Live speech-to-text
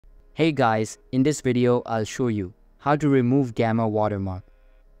Hey guys, in this video I'll show you how to remove gamma watermark.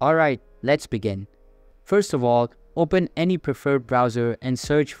 Alright, let's begin. First of all, open any preferred browser and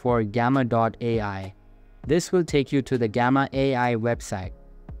search for gamma.ai. This will take you to the Gamma AI website.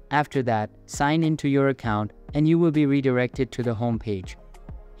 After that, sign into your account and you will be redirected to the home page.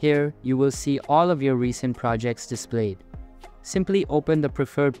 Here, you will see all of your recent projects displayed. Simply open the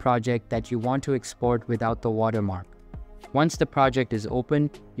preferred project that you want to export without the watermark. Once the project is open,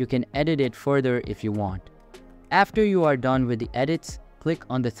 you can edit it further if you want. After you are done with the edits, click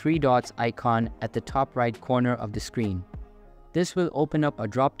on the three dots icon at the top right corner of the screen. This will open up a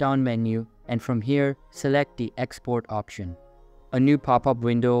drop-down menu, and from here, select the export option. A new pop-up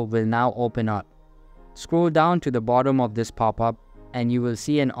window will now open up. Scroll down to the bottom of this pop-up, and you will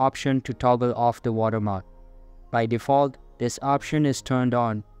see an option to toggle off the watermark. By default, this option is turned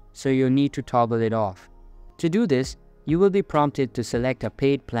on, so you'll need to toggle it off. To do this, you will be prompted to select a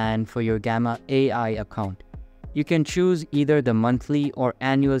paid plan for your Gamma AI account. You can choose either the monthly or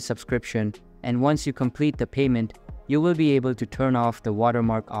annual subscription, and once you complete the payment, you will be able to turn off the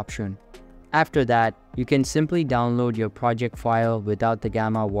watermark option. After that, you can simply download your project file without the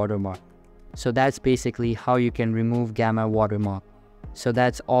Gamma watermark. So that's basically how you can remove Gamma watermark. So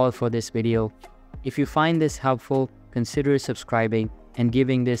that's all for this video. If you find this helpful, consider subscribing and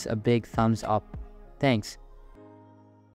giving this a big thumbs up. Thanks.